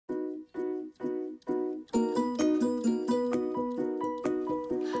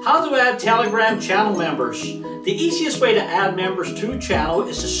How to add Telegram channel members. The easiest way to add members to a channel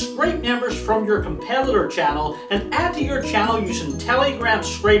is to scrape members from your competitor channel and add to your channel using Telegram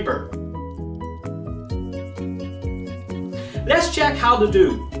Scraper. Let's check how to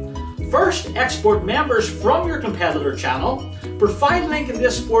do. First, export members from your competitor channel. Provide link in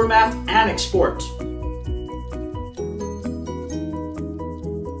this format and export.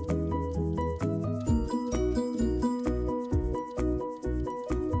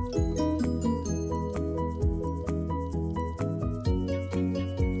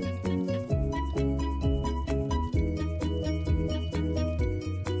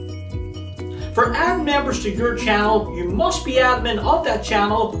 For adding members to your channel, you must be admin of that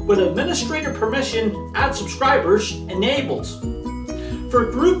channel with administrator permission and subscribers enabled. For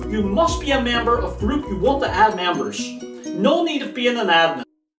group, you must be a member of group you want to add members. No need of being an admin.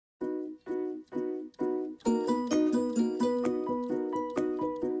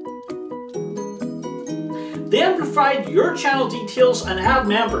 Then provide your channel details and add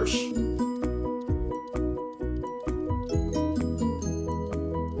members.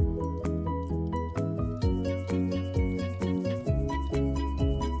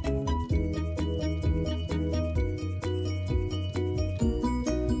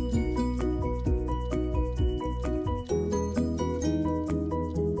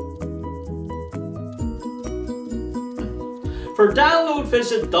 For download,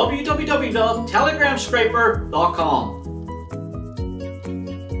 visit www.telegramscraper.com.